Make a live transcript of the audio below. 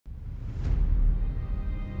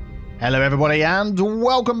Hello everybody and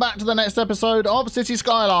welcome back to the next episode of Cities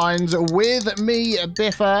Skylines with me,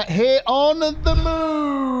 Biffa, here on the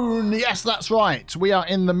moon. Yes, that's right. We are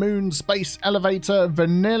in the Moon Space Elevator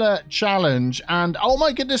Vanilla Challenge and oh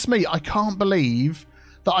my goodness me, I can't believe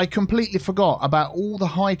that I completely forgot about all the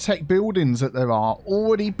high-tech buildings that there are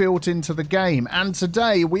already built into the game. And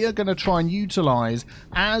today we are going to try and utilize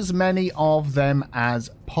as many of them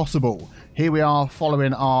as possible. Here we are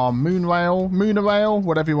following our monorail,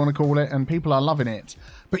 whatever you want to call it, and people are loving it.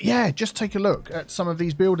 But yeah, just take a look at some of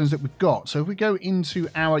these buildings that we've got. So if we go into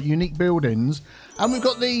our unique buildings, and we've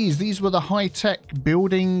got these. These were the high-tech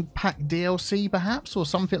building pack DLC, perhaps, or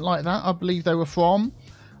something like that, I believe they were from.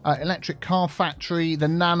 Electric car factory, the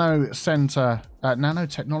nano center,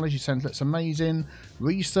 nanotechnology center, that's amazing.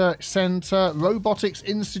 Research center, robotics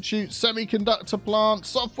institute, semiconductor plant,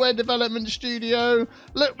 software development studio.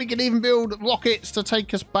 Look, we can even build rockets to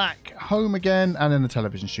take us back home again. And then the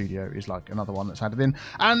television studio is like another one that's added in.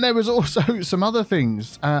 And there was also some other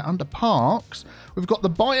things under parks. We've got the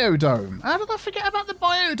biodome. How did I forget about the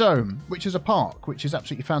biodome? Which is a park, which is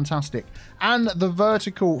absolutely fantastic. And the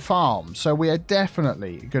vertical farm. So we are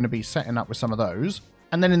definitely going to be setting up with some of those.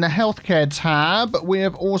 And then in the healthcare tab, we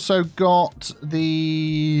have also got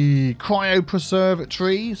the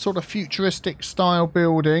cryopreservatory, sort of futuristic style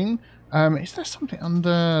building. Is there something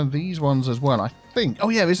under these ones as well? I think. Oh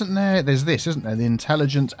yeah, isn't there? There's this, isn't there? The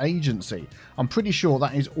intelligence agency. I'm pretty sure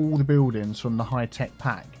that is all the buildings from the high-tech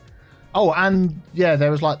pack. Oh, and yeah,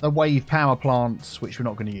 there was like the wave power plants, which we're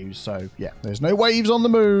not going to use. So yeah, there's no waves on the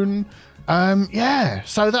moon. Yeah,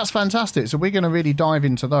 so that's fantastic. So we're going to really dive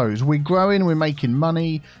into those. We're growing, we're making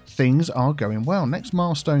money. Things are going well. Next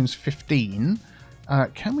milestone's 15.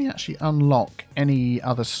 Can we actually unlock any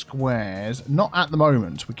other squares? Not at the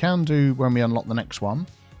moment. We can do when we unlock the next one.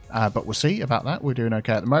 But we'll see about that. We're doing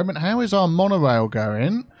okay at the moment. How is our monorail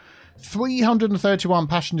going? 331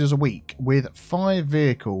 passengers a week with 5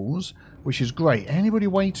 vehicles, which is great. Anybody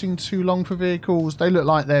waiting too long for vehicles? They look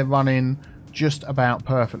like they're running just about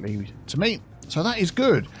perfectly to me. So that is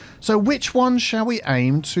good. So which one shall we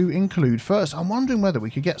aim to include first? I'm wondering whether we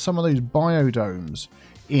could get some of those biodomes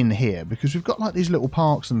in here, because we've got like these little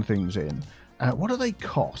parks and things in. What do they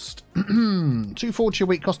cost? 240 a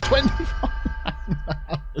week, cost 25.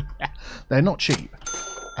 They're not cheap.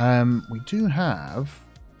 We do have...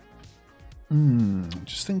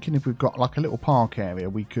 just thinking if we've got like a little park area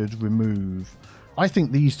we could remove. I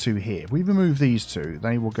think these two here. If we remove these two,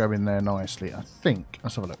 they will go in there nicely. I think,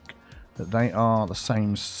 let's have a look, that they are the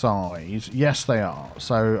same size. Yes, they are.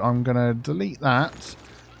 So I'm going to delete that,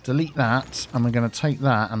 and we're going to take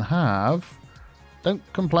that and have, don't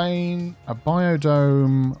complain, a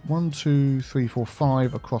biodome, 1, 2, 3, 4,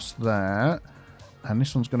 5 across there. And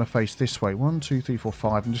this one's going to face this way. 1, 2, 3, 4,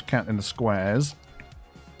 5. I'm just counting the squares.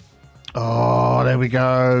 Oh, there we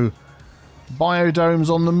go. Biodomes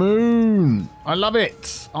on the moon. I love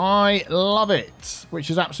it. I love it, which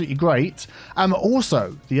is absolutely great.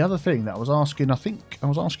 Also, the other thing that I was asking, I think I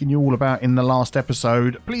was asking you all about in the last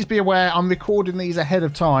episode. Please be aware, I'm recording these ahead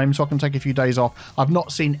of time so I can take a few days off. I've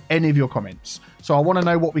not seen any of your comments. So I want to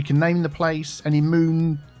know what we can name the place, any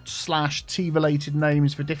moon/T related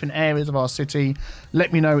names for different areas of our city.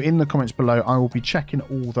 Let me know in the comments below. I will be checking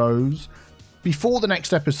all those before the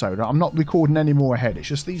next episode. I'm not recording any more ahead. It's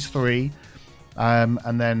just these 3.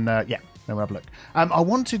 And then, yeah, then we'll have a look. I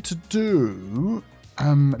wanted to do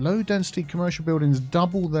low density commercial buildings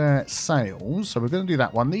double their sales. So we're going to do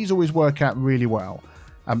that one. These always work out really well,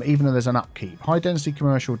 even though there's an upkeep. High density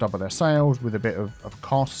commercial double their sales with a bit of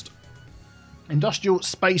cost. Industrial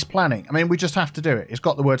space planning. I mean, we just have to do it. It's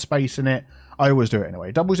got the word space in it. I always do it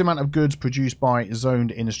anyway. Doubles the amount of goods produced by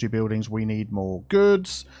zoned industry buildings. We need more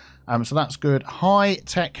goods. So that's good.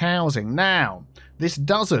 High-tech housing. Now, this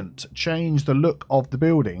doesn't change the look of the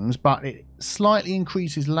buildings, but it slightly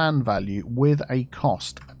increases land value with a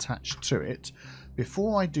cost attached to it.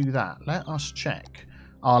 Before I do that, let us check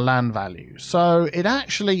our land value. So it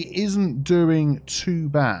actually isn't doing too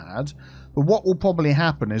bad, but what will probably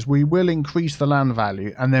happen is we will increase the land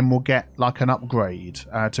value and then we'll get like an upgrade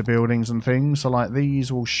to buildings and things. So like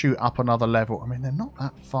these will shoot up another level. I mean, they're not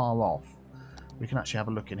that far off. We can actually have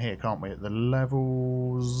a look in here, can't we, at the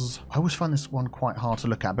levels. I always find this one quite hard to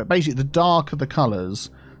look at, but basically the darker the colours,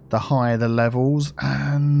 the higher the levels.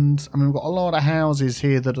 And I mean, we've got a lot of houses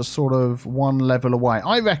here that are sort of one level away.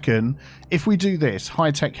 I reckon if we do this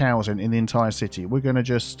high-tech housing in the entire city, we're going to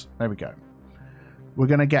just, there we go. We're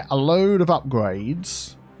going to get a load of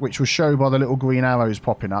upgrades, which will show by the little green arrows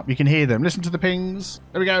popping up. You can hear them. Listen to the pings.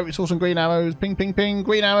 There we go. It's all some green arrows. Ping, ping, ping.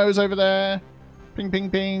 Green arrows over there. Ping, ping,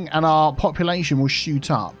 ping. And our population will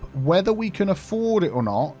shoot up. Whether we can afford it or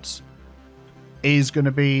not, is going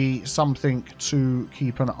to be something to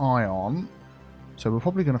keep an eye on. So we're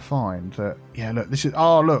probably going to find that, yeah, look, this is,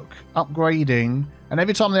 oh, look, upgrading. And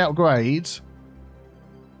every time they upgrade,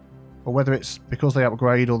 or whether it's because they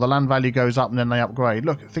upgrade or the land value goes up and then they upgrade,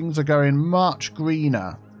 look, things are going much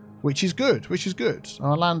greener, which is good, which is good.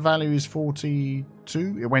 Our land value is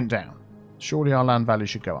 42. It went down. Surely our land value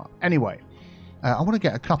should go up. Anyway, I want to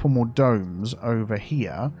get a couple more domes over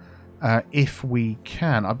here. If we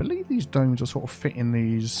can. I believe these domes will sort of fit in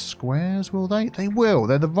these squares, will they? They will.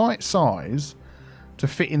 They're the right size to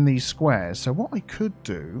fit in these squares. So what I could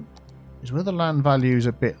do is, where the land value is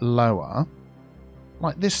a bit lower,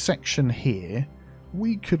 like this section here,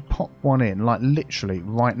 we could pop one in, like literally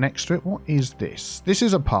right next to it. What is this? This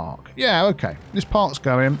is a park. Yeah, okay. This park's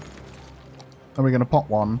going. And we're going to pop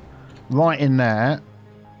one right in there.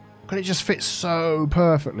 But it just fits so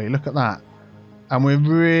perfectly. Look at that. And we're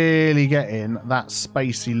really getting that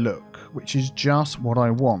spacey look, which is just what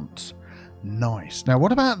I want. Nice. Now,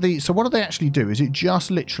 what about the... So what do they actually do? Is it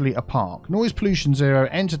just literally a park? Noise pollution 0,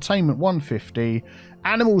 entertainment 150,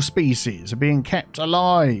 animal species are being kept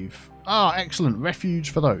alive. Ah, excellent. Refuge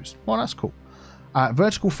for those. Well, that's cool.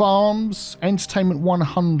 Vertical farms, entertainment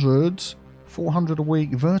 100, 400 a week,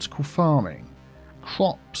 vertical farming,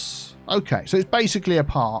 crops. Okay, so it's basically a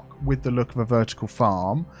park with the look of a vertical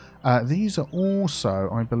farm. These are also,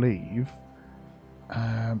 I believe,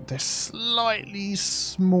 they're slightly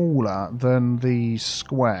smaller than the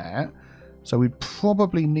square. So we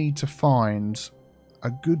probably need to find a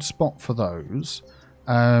good spot for those.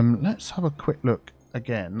 Let's have a quick look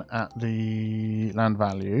again at the land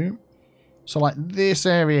value. So like this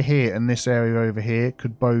area here and this area over here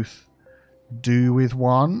could both do with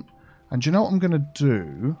one. And do you know what I'm going to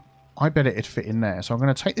do? I bet it'd fit in there. So I'm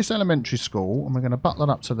going to take this elementary school and we're going to butt that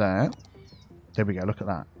up to there. There we go. Look at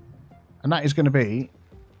that. And that is going to be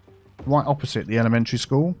right opposite the elementary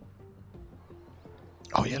school.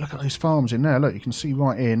 Oh, yeah. Look at those farms in there. Look, you can see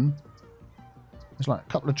right in. There's like a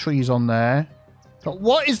couple of trees on there. But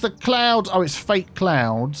what is the cloud? Oh, it's fake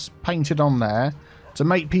clouds painted on there to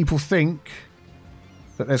make people think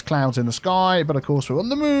that there's clouds in the sky. But, of course, we're on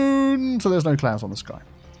the moon, so there's no clouds on the sky.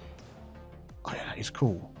 Oh, yeah, that is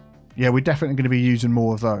cool. Yeah, we're definitely going to be using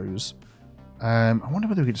more of those. I wonder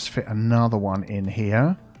whether we could just fit another one in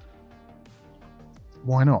here.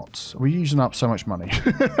 Why not? We're using up so much money.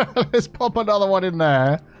 Let's pop another one in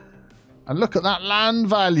there. And look at that land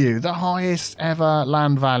value. The highest ever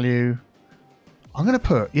land value. I'm going to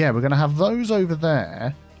put... Yeah, we're going to have those over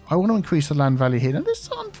there. I want to increase the land value here. Now, this,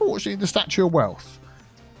 unfortunately, the Statue of Wealth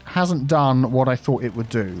hasn't done what I thought it would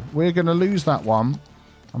do. We're going to lose that one.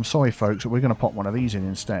 I'm sorry, folks, but we're going to pop one of these in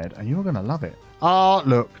instead, and you're going to love it. Ah,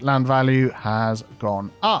 look, land value has gone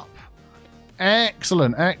up.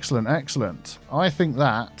 Excellent, excellent, excellent. I think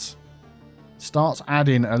that starts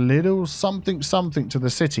adding a little something to the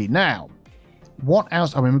city. Now, what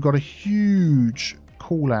else? I mean, we've got a huge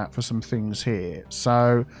call out for some things here.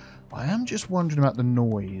 So I am just wondering about the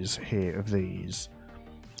noise here of these.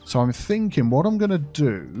 So I'm thinking what I'm going to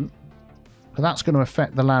do... But that's going to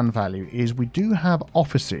affect the land value, is we do have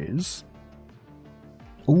offices.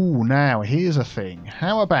 Ooh, now, here's a thing.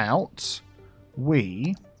 How about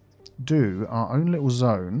we do our own little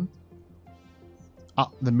zone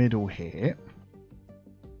up the middle here.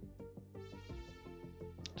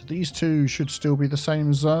 So these two should still be the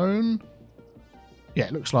same zone. Yeah,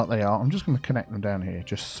 it looks like they are. I'm just going to connect them down here,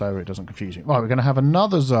 just so it doesn't confuse you. Right, we're going to have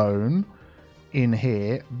another zone in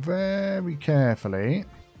here, very carefully.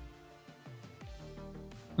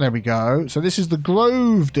 There we go. So this is the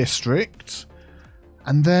Grove District.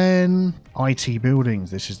 And then IT buildings.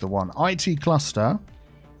 This is the one. IT cluster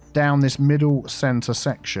down this middle center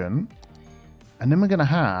section. And then we're going to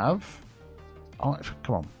have...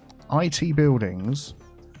 come on. IT buildings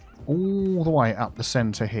all the way up the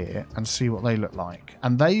center here and see what they look like.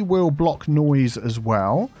 And they will block noise as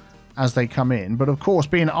well as they come in. But of course,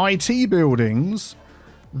 being IT buildings,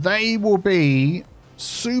 they will be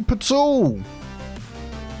super tall.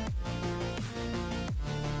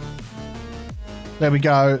 There we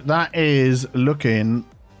go. That is looking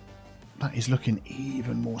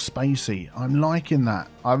even more spacey. I'm liking that.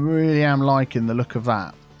 I really am liking the look of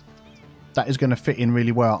that. That is going to fit in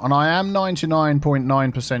really well. And I am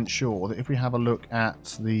 99.9% sure that if we have a look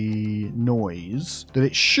at the noise, that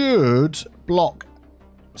it should block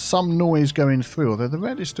some noise going through, although the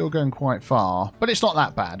red is still going quite far. But it's not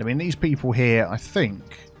that bad. I mean, these people here, I think,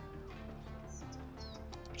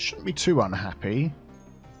 shouldn't be too unhappy.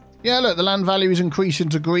 Yeah, look, the land value is increasing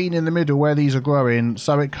to green in the middle where these are growing,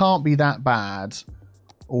 so it can't be that bad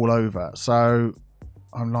all over. So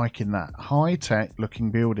I'm liking that. High-tech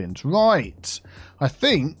looking buildings. Right. I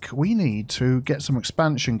think we need to get some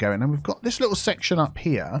expansion going. And we've got this little section up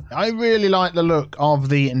here. I really like the look of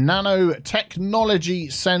the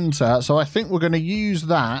Nanotechnology Center. So I think we're going to use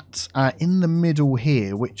that in the middle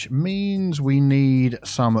here, which means we need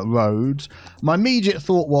some roads. My immediate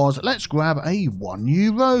thought was, let's grab a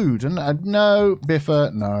 1U road. And no,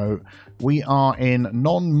 Biffa, no. We are in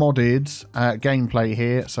non-modded gameplay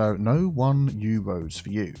here, so no 1U roads for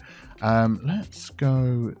you. Let's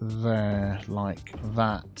go there like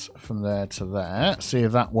that, from there to there. See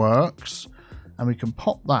if that works. And we can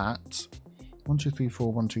pop that 1, 2, 3,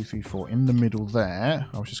 4, 1, 2, 3, 4 in the middle there.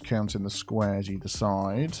 I was just counting the squares either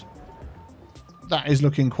side. That is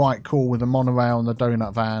looking quite cool with the monorail and the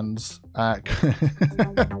donut vans.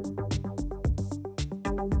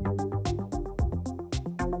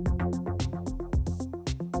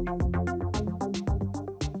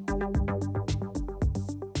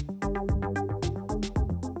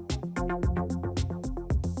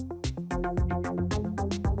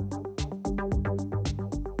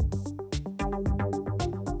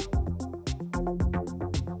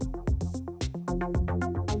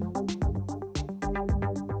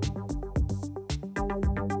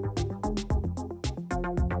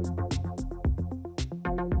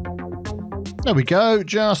 There we go,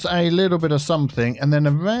 just a little bit of something. And then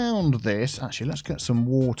around this, actually, let's get some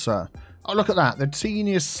water. Oh, look at that, the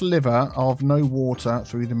teeniest sliver of no water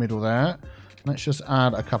through the middle there. Let's just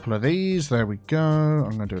add a couple of these. There we go.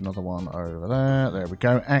 I'm going to do another one over there. There we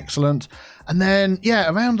go, excellent. And then, yeah,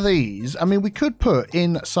 around these, I mean, we could put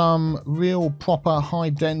in some real proper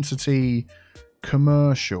high density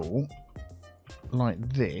commercial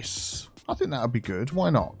like this. I think that would be good. Why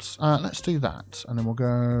not? Let's do that. And then we'll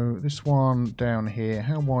go this one down here.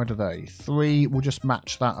 How wide are they? 3. We'll just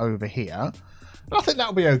match that over here. But I think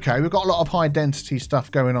that'll be okay. We've got a lot of high density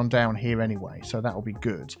stuff going on down here anyway, so that'll be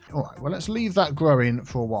good. All right, well, let's leave that growing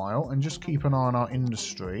for a while and just keep an eye on our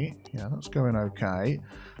industry. Yeah, that's going okay.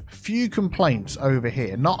 Few complaints over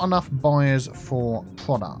here. Not enough buyers for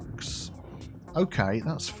products. Okay,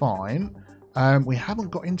 that's fine. We haven't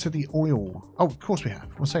got into the oil. Oh, of course we have.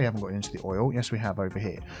 We'll say we haven't got into the oil. Yes, we have over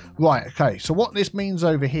here. Right, okay. So what this means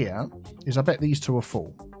over here is I bet these two are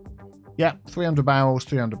full. Yeah, 300 barrels,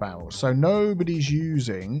 300 barrels. So nobody's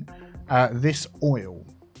using this oil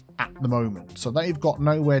at the moment. So they've got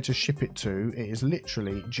nowhere to ship it to. It is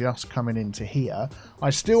literally just coming into here. I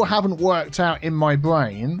still haven't worked out in my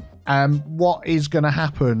brain what is going to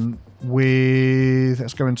happen with,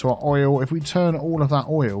 let's go into our oil. If we turn all of that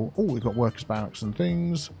oil, oh, we've got workers barracks and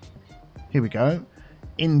things. Here we go.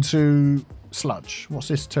 Into sludge. What's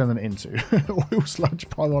this turning it into? Oil sludge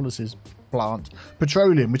pyrolysis plant.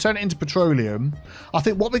 Petroleum. We turn it into petroleum. I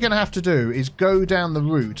think what we're going to have to do is go down the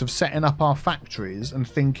route of setting up our factories and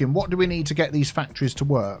thinking, what do we need to get these factories to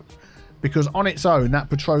work? Because on its own, that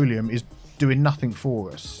petroleum is doing nothing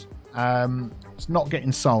for us. It's not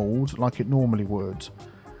getting sold like it normally would.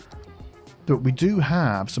 But we do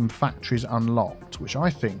have some factories unlocked, which I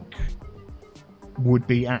think would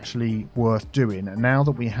be actually worth doing now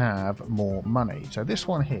that we have more money. So this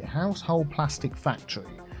one here, household plastic factory.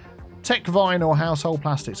 Tech vinyl household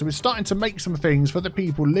plastic. So we're starting to make some things for the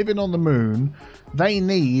people living on the moon. They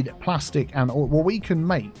need plastic and oil. Well, we can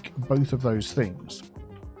make both of those things.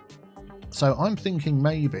 So I'm thinking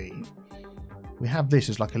maybe we have this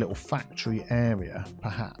as like a little factory area,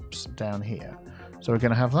 perhaps, down here. So we're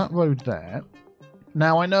going to have that road there.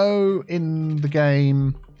 Now, I know in the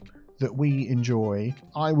game that we enjoy,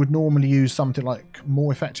 I would normally use something like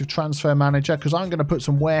more effective transfer manager, because I'm going to put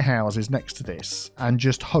some warehouses next to this and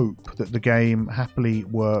just hope that the game happily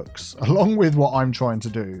works along with what I'm trying to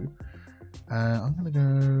do. I'm going to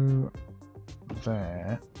go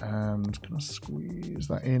there, and can I squeeze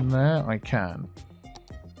that in there? I can.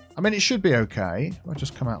 I mean, it should be okay. I'll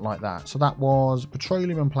just come out like that. So that was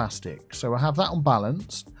petroleum and plastic. So we'll have that on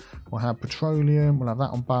balanced. We'll have petroleum. We'll have that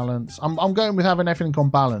on balance. I'm going with having everything on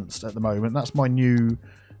balanced at the moment. That's my new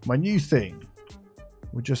thing.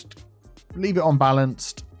 We'll just leave it on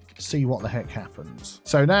balanced. See what the heck happens.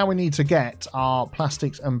 So now we need to get our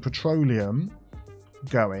plastics and petroleum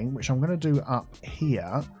going, which I'm going to do up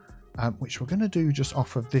here. Which we're going to do just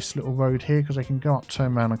off of this little road here, because I can go up,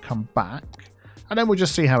 turn around and come back. And then we'll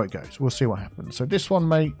just see how it goes. We'll see what happens. So this one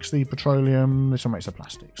makes the petroleum. This one makes the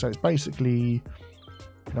plastic. So it's basically, you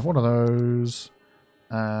can have one of those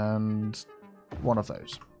and one of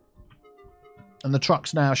those. And the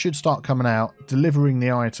trucks now should start coming out, delivering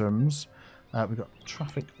the items. We've got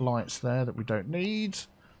traffic lights there that we don't need.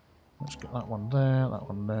 Let's get that one there, that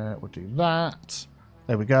one there. We'll do that.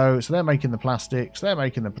 There we go. So they're making the plastics. They're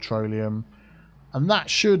making the petroleum. And that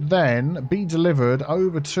should then be delivered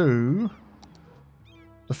over to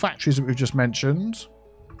the factories that we've just mentioned.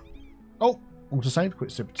 Oh, autosave, quick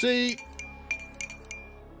sip of tea.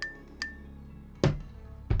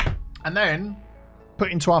 And then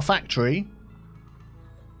put into our factory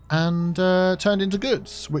and turned into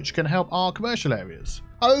goods, which can help our commercial areas.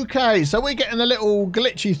 Okay, so we're getting a little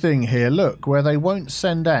glitchy thing here, look, where they won't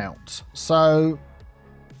send out. So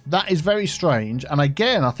that is very strange. And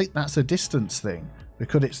again, I think that's a distance thing,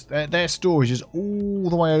 because it's their storage is all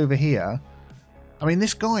the way over here. I mean,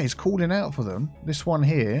 this guy is calling out for them, this one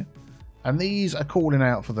here, and these are calling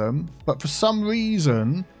out for them. But for some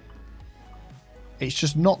reason, it's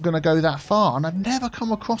just not going to go that far. And I've never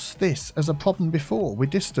come across this as a problem before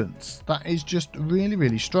with distance. That is just really,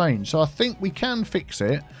 really strange. So I think we can fix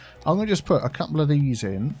it. I'm going to just put a couple of these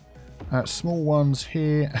in. Small ones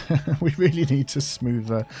here. We really need to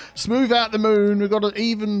smooth out the moon. We've got to,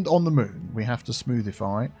 even on the moon, we have to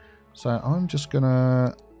smoothify. So I'm just going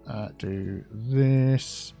to do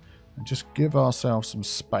this and just give ourselves some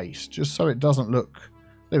space, just so it doesn't look...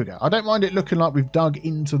 There we go. I don't mind it looking like we've dug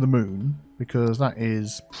into the moon, because that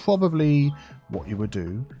is probably what you would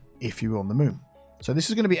do if you were on the moon. So this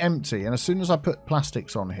is going to be empty, and as soon as I put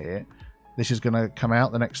plastics on here, this is going to come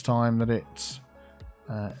out the next time that it's...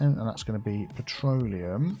 and that's going to be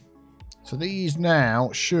petroleum. So these now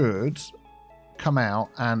should come out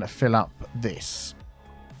and fill up this.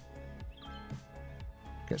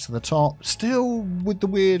 Gets to the top. Still with the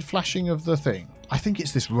weird flashing of the thing. I think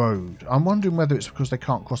it's this road. I'm wondering whether it's because they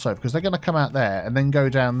can't cross over, because they're going to come out there and then go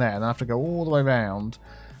down there and have to go all the way around.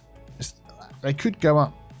 They could go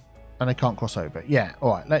up and they can't cross over. Yeah,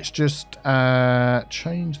 all right. Let's just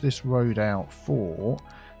change this road out for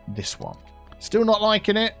this one. Still not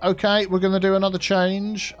liking it. Okay, we're going to do another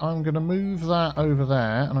change. I'm going to move that over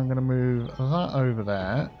there, and I'm going to move that over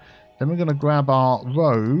there. Then we're going to grab our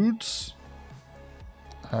roads.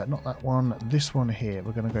 Not that one, this one here.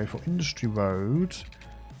 We're going to go for industry road.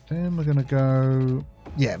 Then we're going to go...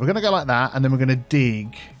 Yeah, we're going to go like that, and then we're going to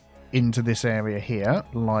dig into this area here,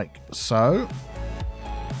 like so.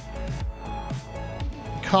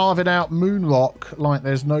 Carving out moon rock like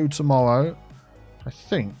there's no tomorrow. I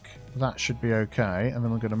think that should be okay. And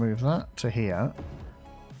then we're going to move that to here.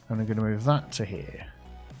 And we're going to move that to here.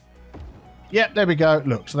 Yep, there we go.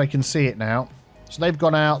 Look, so they can see it now. So they've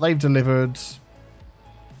gone out, they've delivered...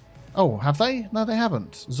 Oh, have they? No, they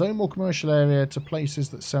haven't. Zone more commercial area to places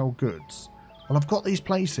that sell goods. Well, I've got these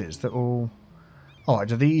places that will... Oh,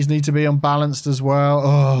 do these need to be unbalanced as well?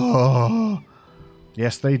 Oh,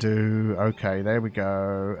 yes, they do. Okay, there we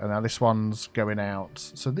go. And now this one's going out.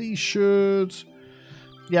 So these should...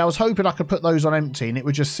 Yeah, I was hoping I could put those on empty and it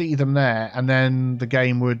would just see them there. And then the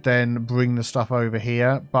game would then bring the stuff over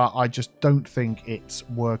here. But I just don't think it's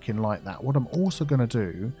working like that. What I'm also going to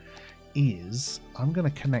do... is I'm going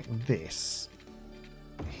to connect this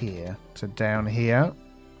here to down here.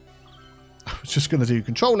 I was just going to do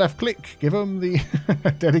control left click, give them the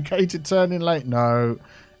dedicated turning lane. No,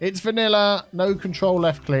 it's vanilla, no control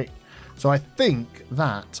left click. So I think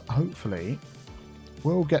that hopefully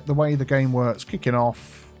we'll get the way the game works kicking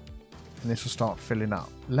off, and this will start filling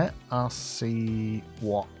up. Let us see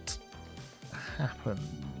what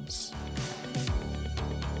happens.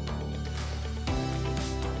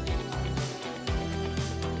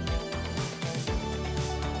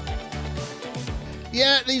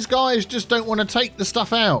 Yeah, these guys just don't want to take the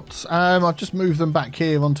stuff out. I've just moved them back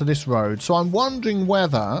here onto this road. So I'm wondering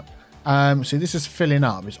whether... see, this is filling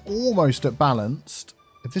up. It's almost at balanced.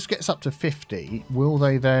 If this gets up to 50, will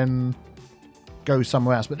they then go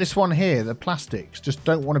somewhere else? But this one here, the plastics, just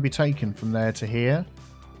don't want to be taken from there to here.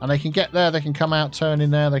 And they can get there, they can come out, turn in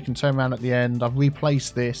there, they can turn around at the end. I've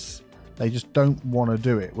replaced this. They just don't want to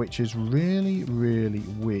do it, which is really, really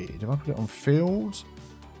weird. If I put it on field...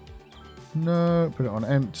 No, put it on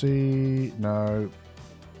empty. No,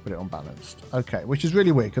 put it on balanced. Okay, which is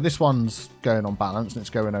really weird because this one's going on balance and it's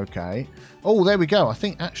going okay. Oh, there we go. I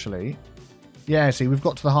think actually, yeah, see, we've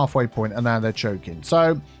got to the halfway point and now they're choking.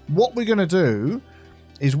 So what we're going to do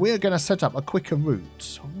is we're going to set up a quicker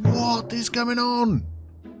route. What is going on?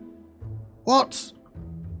 What?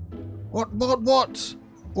 What?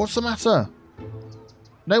 What's the matter?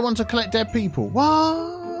 No one to collect dead people. What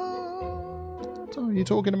are you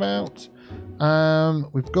talking about?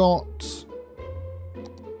 We've got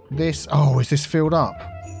this. Oh, is this filled up?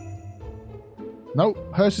 Nope.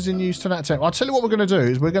 Hearse is in use to that temp. I'll tell you what we're going to do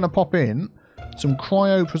is we're going to pop in some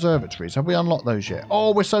cryo preservatories. Have we unlocked those yet?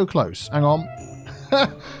 Oh, we're so close. Hang on.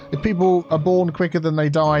 If people are born quicker than they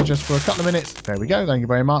die just for a couple of minutes. There we go. Thank you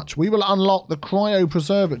very much. We will unlock the cryo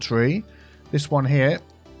preservatory. This one here.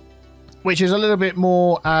 which is a little bit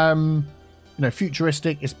more, you know,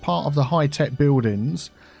 futuristic. It's part of the high-tech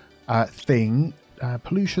buildings thing.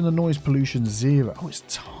 Pollution, the noise pollution 0. Oh, it's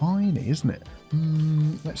tiny, isn't it?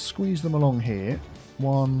 Let's squeeze them along here.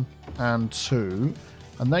 1 and 2.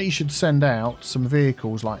 And they should send out some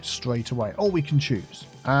vehicles like straight away. Or we can choose.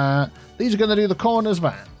 These are going to do the coroner's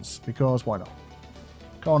vans, because why not?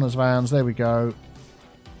 Coroner's vans, there we go.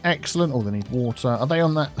 Excellent. Oh, they need water. Are they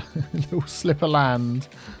on that little slip of land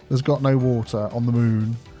that's got no water on the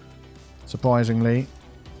moon? Surprisingly.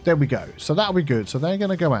 There we go. So that'll be good. So they're going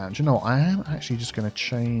to go out. Do you know what? I am actually just going to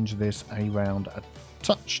change this around a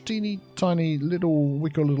touch, teeny, tiny, little,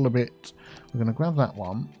 wiggle a little bit. We're going to grab that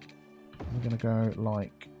one. We're going to go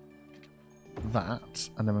like that.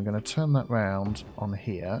 And then we're going to turn that round on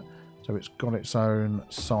here. So it's got its own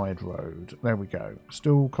side road. There we go.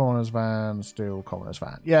 Still coroner's van, still coroner's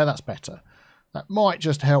van. Yeah, that's better. That might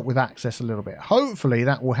just help with access a little bit. Hopefully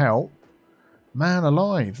that will help. Man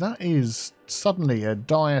alive, that is suddenly a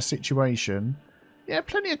dire situation. Yeah,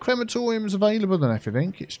 plenty of crematoriums available and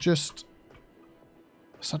everything. It's just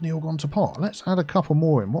suddenly all gone to pot. Let's add a couple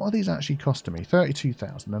more in. What are these actually costing me?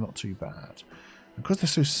 32,000. They're not too bad. Because they're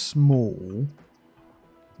so small,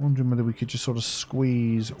 wondering whether we could just sort of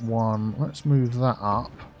squeeze one. Let's move that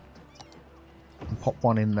up and pop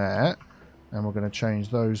one in there. And we're going to change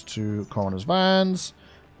those to coroner's vans.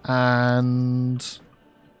 And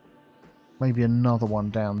maybe another one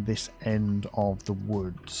down this end of the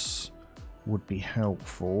woods would be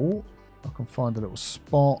helpful. I can find a little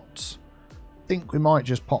spot. I think we might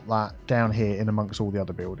just pop that down here in amongst all the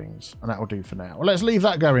other buildings. And that will do for now. Well, let's leave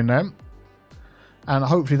that going then. And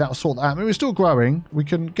hopefully that will sort that out. I mean, we're still growing. We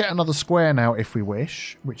can get another square now if we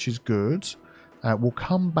wish, which is good. We'll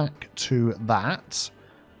come back to that.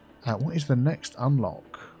 What is the next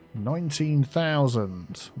unlock?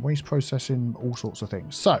 19,000. Waste processing, all sorts of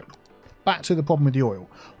things. So, back to the problem with the oil.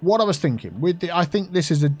 What I was thinking, I think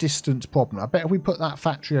this is a distance problem. I bet if we put that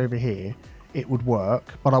factory over here, it would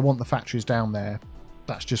work. But I want the factories down there.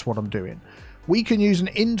 That's just what I'm doing. We can use an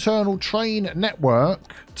internal train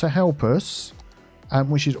network to help us.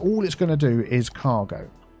 Which is all it's going to do is cargo.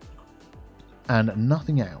 And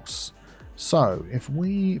nothing else. So, if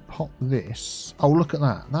we pop this... Oh, look at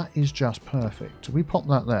that. That is just perfect. We pop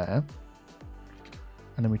that there.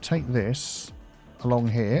 And then we take this along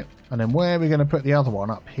here. And then where are we going to put the other one?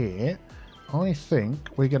 Up here. I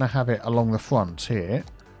think we're going to have it along the front here.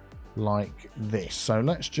 Like this. So,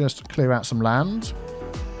 let's just clear out some land.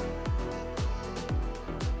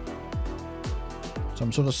 So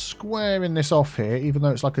I'm sort of squaring this off here, even though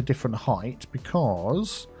it's like a different height,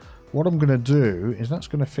 because what I'm going to do is that's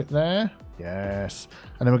going to fit there. Yes.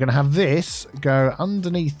 And then we're going to have this go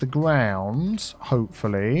underneath the ground,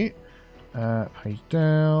 hopefully. Page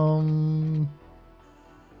down.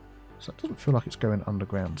 So that doesn't feel like it's going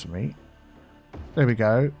underground to me. There we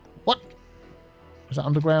go. What? Is that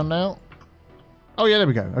underground now? Oh, yeah, there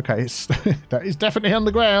we go. Okay, it's that is definitely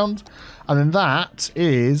underground. And then that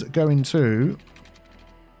is going to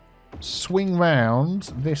swing round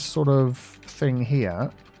this sort of thing here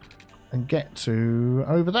and get to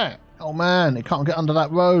over there. Oh man, it can't get under that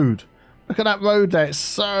road. Look at that road there, it's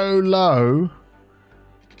so low.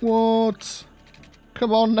 What?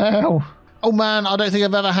 Come on now. Oh man, I don't think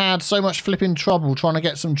I've ever had so much flipping trouble trying to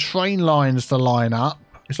get some train lines to line up.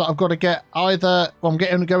 It's like I've got to get either, well,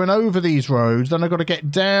 I'm going over these roads, then I've got to get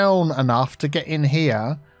down enough to get in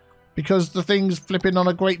here because the thing's flipping on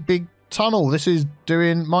a great big tunnel. This is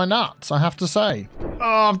doing my nuts, I have to say.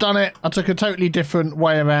 Oh, I've done it. I took a totally different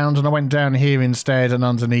way around and I went down here instead and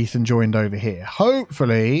underneath and joined over here.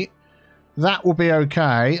 Hopefully that will be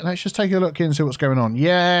okay. Let's just take a look and see what's going on.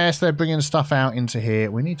 Yes, they're bringing stuff out into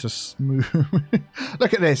here. We need to smooth.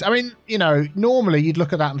 Look at this. I mean, you know, normally you'd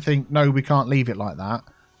look at that and think, no, we can't leave it like that.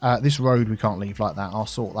 This road we can't leave like that. I'll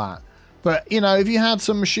sort that. But, you know, if you had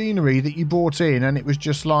some machinery that you brought in and it was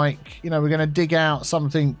just like, you know, we're going to dig out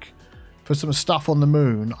something for some stuff on the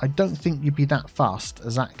moon, I don't think you'd be that fussed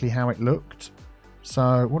exactly how it looked.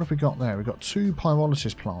 So what have we got there? We've got 2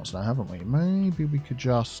 pyrolysis plants now, haven't we? Maybe we could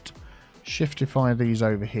just shiftify these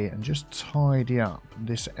over here and just tidy up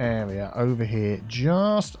this area over here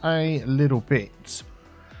just a little bit.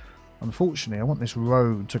 Unfortunately, I want this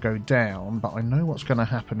road to go down, but I know what's going to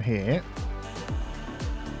happen here.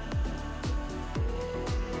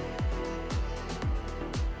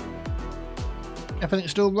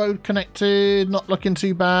 Everything's still road connected, not looking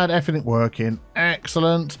too bad, everything working.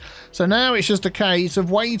 Excellent. So now it's just a case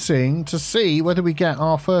of waiting to see whether we get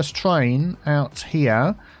our first train out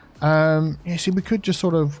here. You see, we could just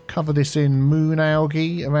sort of cover this in moon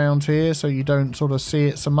algae around here so you don't sort of see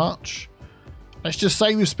it so much. Let's just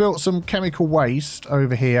say we've spilt some chemical waste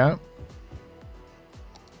over here.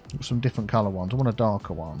 Some different colour ones. I want a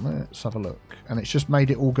darker one. Let's have a look. And it's just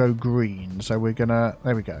made it all go green. So we're gonna,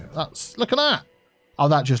 there we go. That's, look at that. Oh,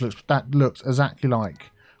 that looks exactly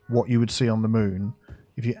like what you would see on the moon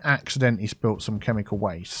if you accidentally spilt some chemical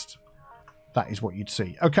waste. That is what you'd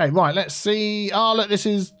see. Okay, right, let's see. Oh, look, this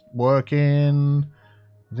is working.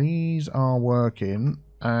 These are working.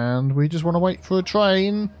 And we just want to wait for a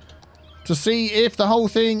train to see if the whole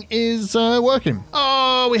thing is working.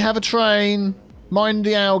 Oh, we have a train. Mind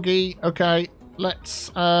the algae. Okay, let's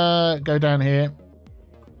go down here.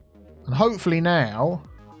 And hopefully now...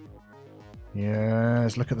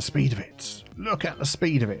 Yes, look at the speed of it. Look at the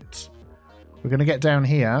speed of it. We're going to get down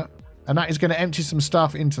here. And that is going to empty some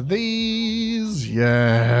stuff into these.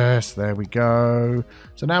 Yes, there we go.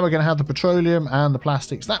 So now we're going to have the petroleum and the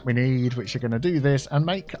plastics that we need, which are going to do this and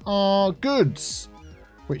make our goods,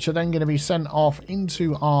 which are then going to be sent off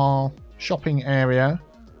into our shopping area.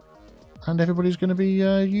 And everybody's going to be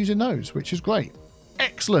using those, which is great.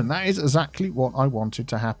 Excellent. That is exactly what I wanted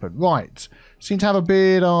to happen. Right. Seem to have a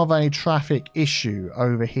bit of a traffic issue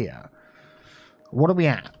over here. What are we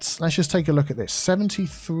at? Let's just take a look at this.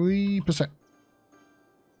 73%.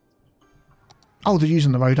 Oh, they're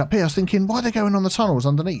using the road up here. I was thinking, why are they going on the tunnels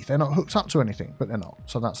underneath? They're not hooked up to anything, but they're not.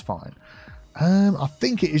 So that's fine. I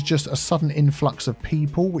think it is just a sudden influx of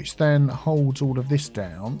people, which then holds all of this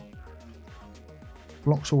down.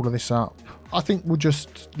 Blocks all of this up. I think we'll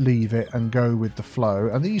just leave it and go with the flow.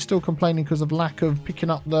 Are these still complaining because of lack of picking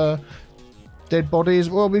up the dead bodies?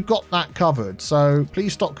 Well, we've got that covered. So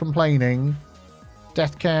please stop complaining.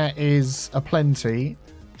 Death care is aplenty.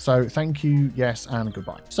 So thank you, yes, and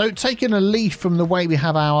goodbye. So taking a leaf from the way we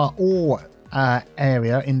have our ore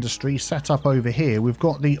area industry set up over here, we've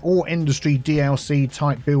got the ore industry DLC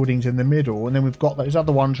type buildings in the middle, and then we've got those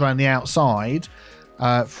other ones around the outside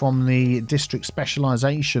from the district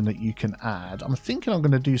specialization that you can add. I'm thinking I'm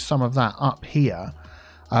going to do some of that up here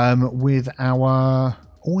with our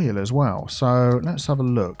oil as well. So let's have a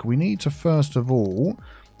look. We need to first of all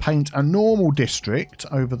paint a normal district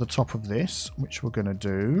over the top of this, which we're going to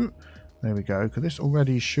do. There we go, because this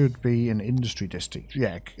already should be an industry district.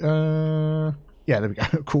 Yeah, yeah, there we go.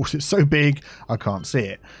 Of course, it's so big, I can't see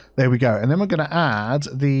it. There we go. And then we're going to add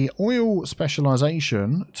the oil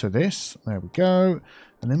specialization to this. There we go.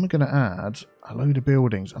 And then we're going to add a load of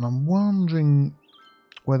buildings. And I'm wondering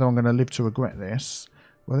whether I'm going to live to regret this,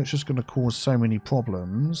 whether it's just going to cause so many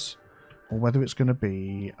problems, or whether it's going to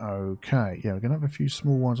be okay. Yeah, we're going to have a few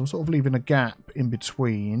small ones. I'm sort of leaving a gap in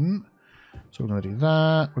between. So we're going to do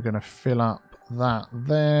that. We're going to fill up that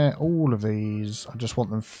there. All of these, I just want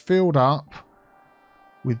them filled up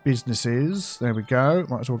with businesses. There we go.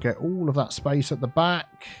 Might as well get all of that space at the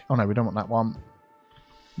back. Oh no, we don't want that one.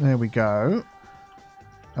 There we go.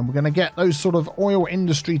 And we're going to get those sort of oil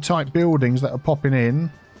industry type buildings that are popping in.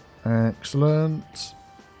 Excellent.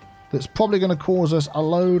 That's probably going to cause us a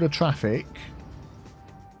load of traffic.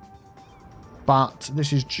 But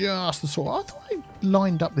this is just the sort of... I thought I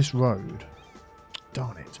lined up this road.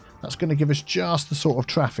 Darn it. That's going to give us just the sort of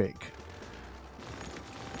traffic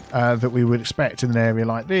that we would expect in an area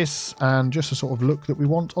like this. And just the sort of look that we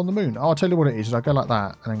want on the moon. I'll tell you what it is. I go like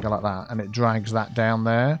that and then go like that. And it drags that down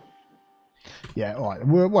there. Yeah, all right.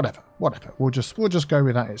 Whatever. We'll just go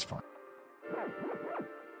with that. It's fine.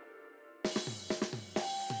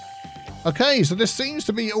 Okay, so this seems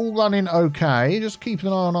to be all running okay. Just keeping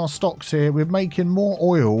an eye on our stocks here. We're making more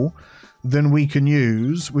oil than we can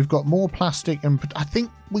use. We've got more plastic, and I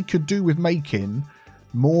think we could do with making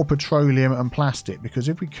more petroleum and plastic, because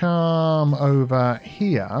if we come over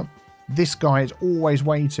here, this guy is always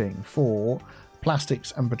waiting for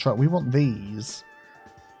plastics and petroleum. We want these.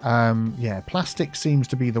 Yeah, plastic seems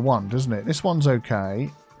to be the one, doesn't it? This one's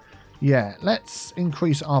okay. Yeah, let's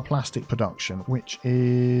increase our plastic production, which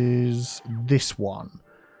is this one.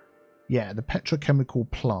 Yeah, the petrochemical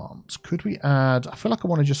plant. Could we add... I feel like I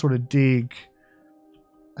want to just sort of dig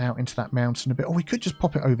out into that mountain a bit. Or we could just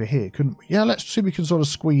pop it over here, couldn't we? Yeah, let's see if we can sort of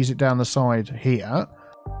squeeze it down the side here.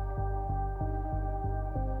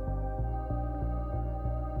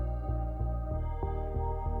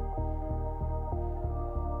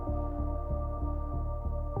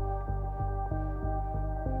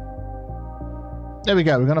 There we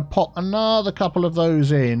go. We're going to pop another couple of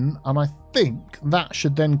those in, and I think that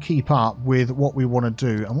should then keep up with what we want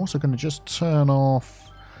to do. I'm also going to just turn off...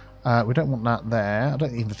 we don't want that there. I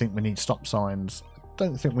don't even think we need stop signs. I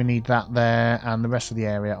don't think we need that there, and the rest of the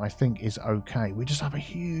area I think is okay. We just have a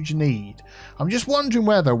huge need. I'm just wondering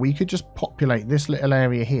whether we could just populate this little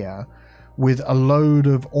area here with a load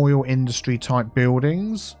of oil industry type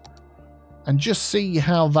buildings. and just see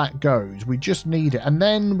how that goes. We just need it. And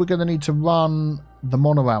then we're going to need to run the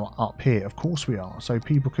monorail up here. Of course we are. So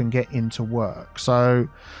people can get into work. So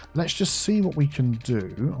let's just see what we can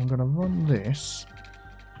do. I'm going to run this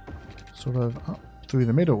sort of up through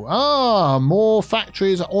the middle. Ah, more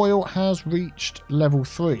factories. Oil has reached level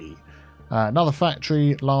 3. Another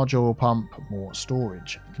factory, large oil pump, more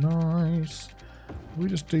storage. Nice. We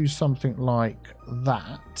just do something like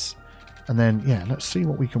that. And then, yeah, let's see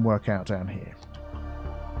what we can work out down here.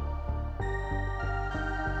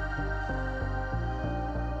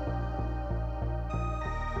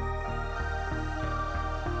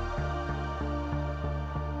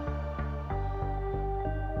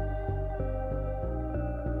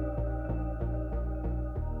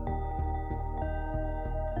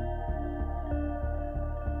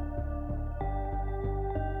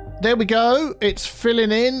 There we go. It's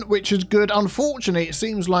filling in, which is good. Unfortunately, it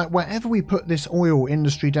seems like wherever we put this oil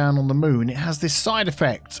industry down on the moon, it has this side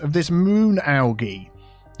effect of this moon algae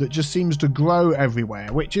that just seems to grow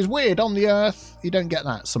everywhere, which is weird. On the Earth, you don't get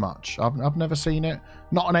that so much. I've never seen it.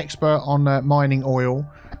 Not an expert on mining oil,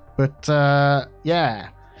 but yeah.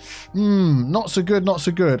 Not so good, not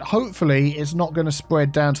so good. Hopefully, it's not going to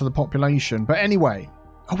spread down to the population. But anyway,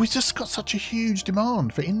 we've just got such a huge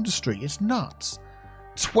demand for industry. It's nuts.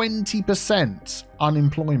 20%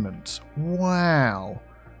 unemployment. Wow.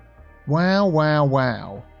 Wow, wow,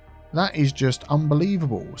 wow. That is just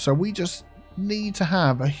unbelievable. So we just need to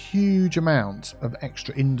have a huge amount of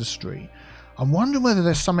extra industry. I'm wondering whether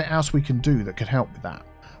there's something else we can do that could help with that.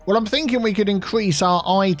 Well, I'm thinking we could increase our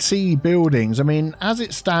IT buildings. I mean, as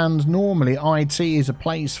it stands, normally IT is a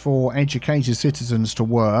place for educated citizens to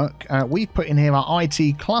work. We've put in here our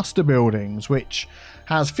IT cluster buildings, which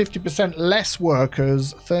has 50% less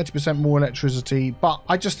workers, 30% more electricity. But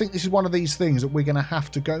I just think this is one of these things that we're going to have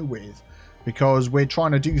to go with, because we're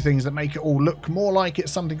trying to do things that make it all look more like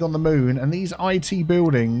it's something on the moon. And these IT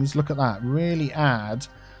buildings, look at that, really add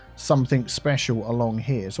something special along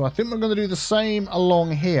here. So I think we're going to do the same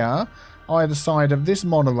along here, either side of this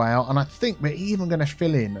monorail. And I think we're even going to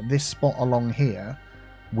fill in this spot along here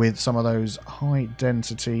with some of those high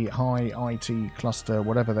density, high IT cluster,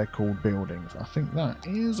 whatever they're called, buildings. I think that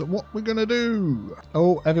is what we're going to do.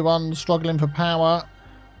 Oh, everyone's struggling for power.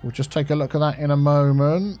 We'll just take a look at that in a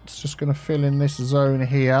moment. It's just going to fill in this zone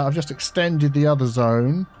here. I've just extended the other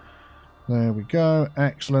zone. There we go.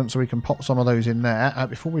 Excellent. So we can pop some of those in there.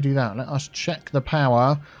 Before we do that, let us check the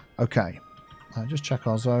power. Okay. Just check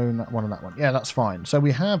our zone. That one and that one. Yeah, that's fine. So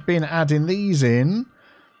we have been adding these in.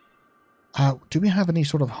 Do we have any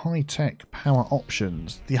sort of high-tech power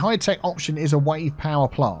options? The high-tech option is a wave power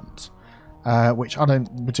plant, which I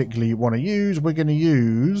don't particularly want to use. We're going to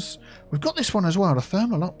use... We've got this one as well, the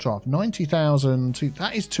thermal updraft. 90,000.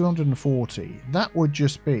 That is 240. That would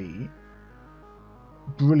just be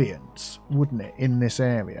brilliant, wouldn't it, in this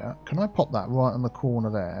area? Can I pop that right on the corner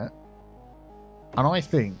there? And I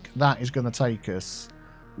think that is going to take us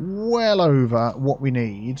well over what we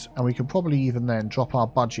need, and we can probably even then drop our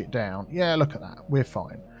budget down. Yeah, look at that. We're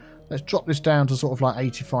fine. Let's drop this down to sort of like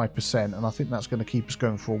 85%, and I think that's going to keep us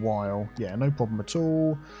going for a while. Yeah, no problem at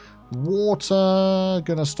all. Water,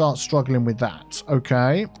 going to start struggling with that.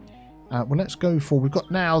 Okay. Well, let's go for... We've got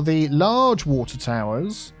now the large water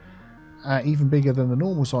towers, even bigger than the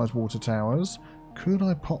normal size water towers. Could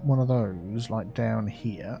I pop one of those, like, down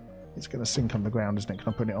here? It's going to sink underground, isn't it?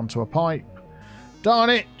 Can I put it onto a pipe?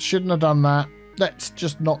 Darn it, shouldn't have done that. Let's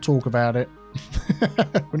just not talk about it.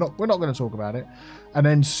 we're not going to talk about it. And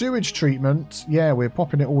then sewage treatment. Yeah, we're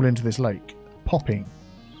popping it all into this lake. Popping,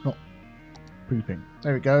 not pooping.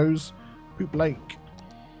 There it goes. Poop lake.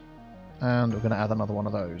 And we're going to add another one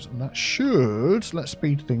of those. And that should... Let's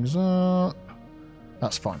speed things up.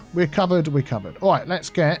 That's fine. We're covered, we're covered. All right,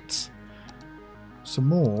 let's get some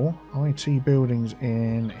more IT buildings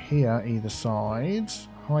in here either side.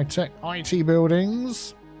 High-tech IT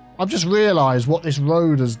buildings. I've just realised what this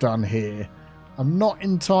road has done here. I'm not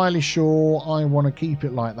entirely sure I want to keep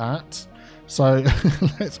it like that. So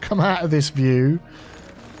let's come out of this view.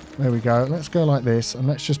 There we go. Let's go like this, and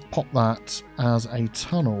let's just pop that as a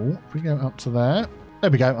tunnel. If we go up to there.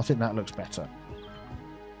 There we go. I think that looks better.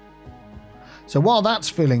 So while that's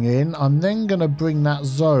filling in, I'm then going to bring that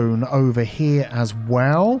zone over here as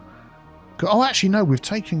well. Oh, actually, no, we've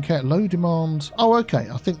taken care. Low demand. Oh, okay.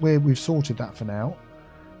 I think we've sorted that for now.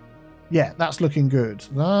 Yeah, that's looking good.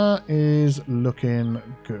 That is looking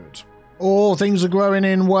good. Oh, things are growing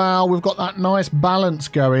in. Wow, we've got that nice balance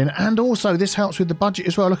going. And also, this helps with the budget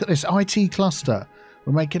as well. Look at this IT cluster.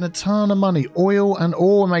 We're making a ton of money. Oil and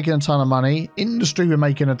ore, we're making a ton of money. Industry, we're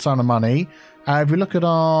making a ton of money. If we look at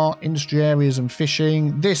our industry areas and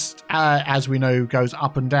fishing, this, as we know, goes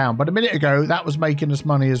up and down. But a minute ago, that was making us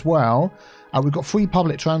money as well. We've got free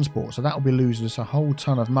public transport, so that will be losing us a whole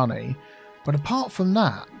ton of money. But apart from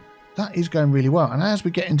that, that is going really well. And as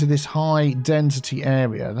we get into this high density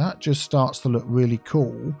area, that just starts to look really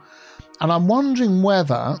cool. And I'm wondering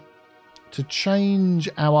whether to change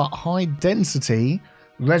our high density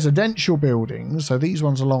residential buildings, so these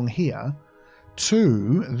ones along here,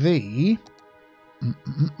 to the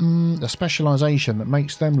specialization that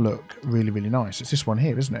makes them look really, really nice. It's this one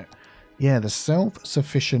here, isn't it? Yeah, the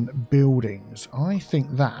self-sufficient buildings. I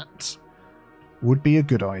think that would be a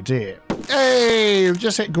good idea. Hey, we've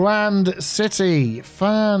just hit Grand City.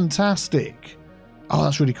 Fantastic. Oh,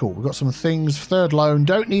 that's really cool. We've got some things. Third loan.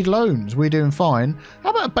 Don't need loans. We're doing fine.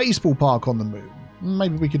 How about a baseball park on the moon?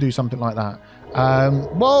 Maybe we could do something like that.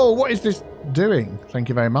 Whoa, what is this doing? Thank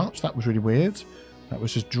you very much. That was really weird. That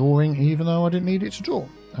was just drawing, even though I didn't need it to draw.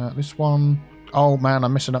 This one. Oh, man,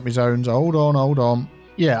 I'm messing up my zones. Hold on, hold on.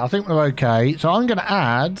 Yeah, I think we're okay. So I'm going to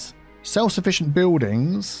add self-sufficient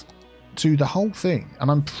buildings to the whole thing. And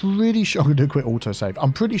I'm pretty sure... I'm going to do a quick autosave.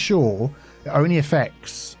 I'm pretty sure it only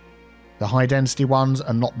affects the high-density ones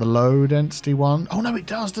and not the low-density one. Oh, no, it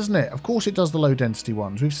does, doesn't it? Of course it does the low-density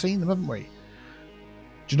ones. We've seen them, haven't we?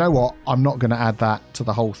 Do you know what? I'm not going to add that to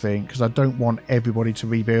the whole thing because I don't want everybody to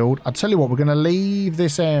rebuild. I'll tell you what, we're going to leave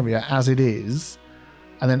this area as it is.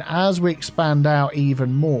 And then as we expand out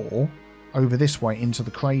even more over this way into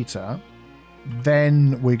the crater,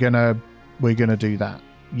 then we're going to do that.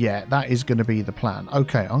 Yeah, that is going to be the plan.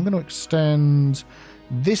 Okay, I'm going to extend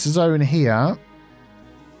this zone here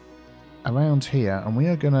around here, and we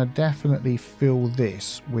are going to definitely fill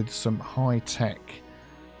this with some high-tech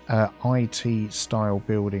IT style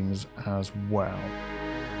buildings as well.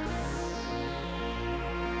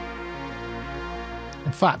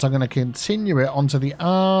 In fact, I'm going to continue it onto the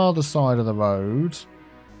other side of the road,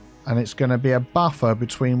 and it's going to be a buffer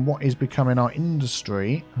between what is becoming our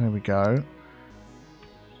industry, there we go,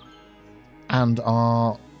 and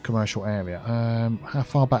our commercial area. How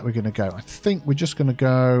far back we're going to go? I think we're just going to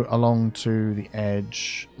go along to the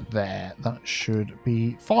edge there. That should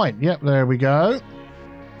be fine. Yep, there we go.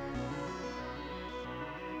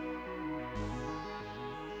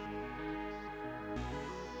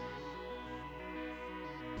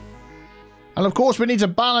 And of course we need to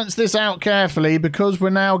balance this out carefully because we're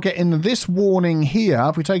now getting this warning here.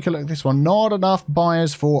 If we take a look at this one, not enough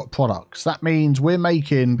buyers for products. That means we're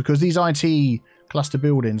making, because these IT cluster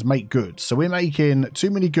buildings make goods. So we're making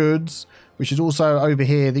too many goods, which is also over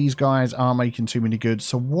here. These guys are making too many goods.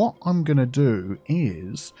 So what I'm going to do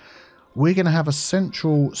is we're going to have a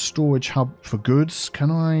central storage hub for goods.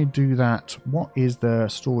 Can I do that? What is the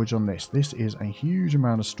storage on this? This is a huge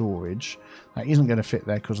amount of storage. That isn't going to fit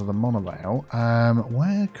there because of the monorail.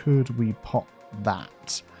 Where could we pop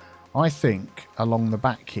that? I think along the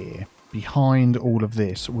back here, behind all of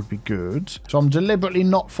this would be good. So I'm deliberately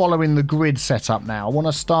not following the grid setup now. I want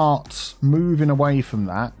to start moving away from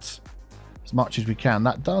that as much as we can.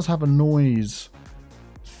 That does have a noise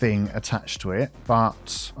thing attached to it,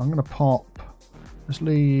 but I'm going to pop, let's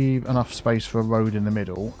leave enough space for a road in the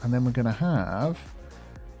middle, and then we're going to have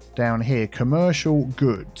down here commercial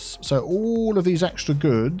goods. So all of these extra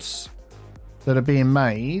goods that are being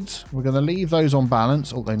made, we're going to leave those on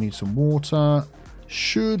balance. Oh, they need some water.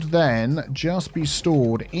 Should then just be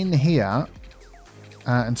stored in here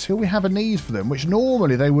until we have a need for them, which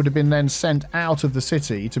normally they would have been then sent out of the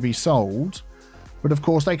city to be sold. But of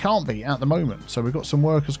course they can't be at the moment. So we've got some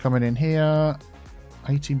workers coming in here.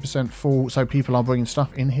 18% full. So people are bringing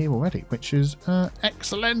stuff in here already, which is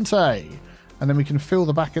excellente. And then we can fill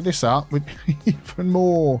the back of this up with even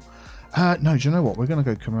more. No, do you know what? We're going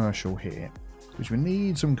to go commercial here, because we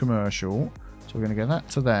need some commercial. So we're going to go that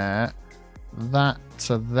to there, that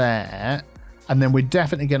to there. And then we're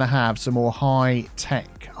definitely going to have some more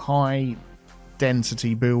high-tech,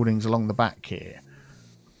 high-density buildings along the back here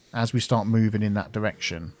as we start moving in that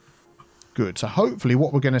direction. Good. So hopefully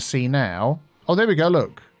what we're going to see now... Oh, there we go.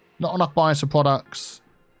 Look. Not enough buyers for products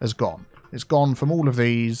has gone. It's gone from all of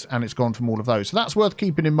these, and it's gone from all of those. So that's worth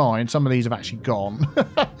keeping in mind. Some of these have actually gone.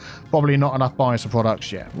 Probably not enough buyers for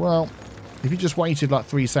products yet. Well, if you just waited like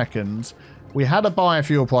 3 seconds, we had a buyer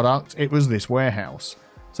for your product. It was this warehouse.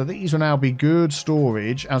 So these will now be good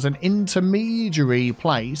storage as an intermediary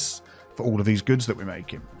place for all of these goods that we're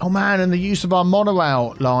making. Oh man, and the use of our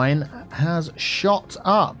monorail line has shot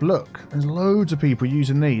up. Look, there's loads of people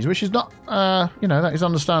using these, which is not, you know, that is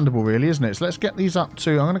understandable really, isn't it? So let's get these up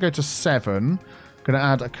to, I'm going to go to 7. Going to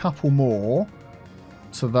add a couple more.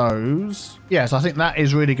 to those. Yes, I think that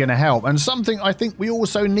is really going to help. And something I think we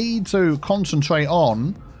also need to concentrate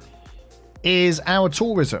on is our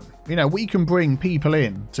tourism. You know, we can bring people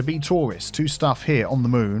in to be tourists to stuff here on the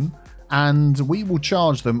moon, and we will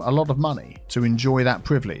charge them a lot of money to enjoy that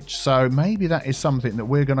privilege. So maybe that is something that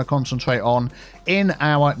we're going to concentrate on in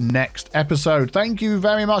our next episode. Thank you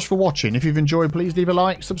very much for watching. If you've enjoyed, please leave a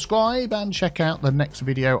like, subscribe, and check out the next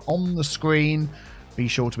video on the screen. Be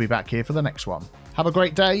sure to be back here for the next one. Have a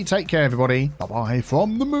great day. Take care, everybody. Bye-bye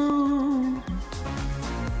from the moon.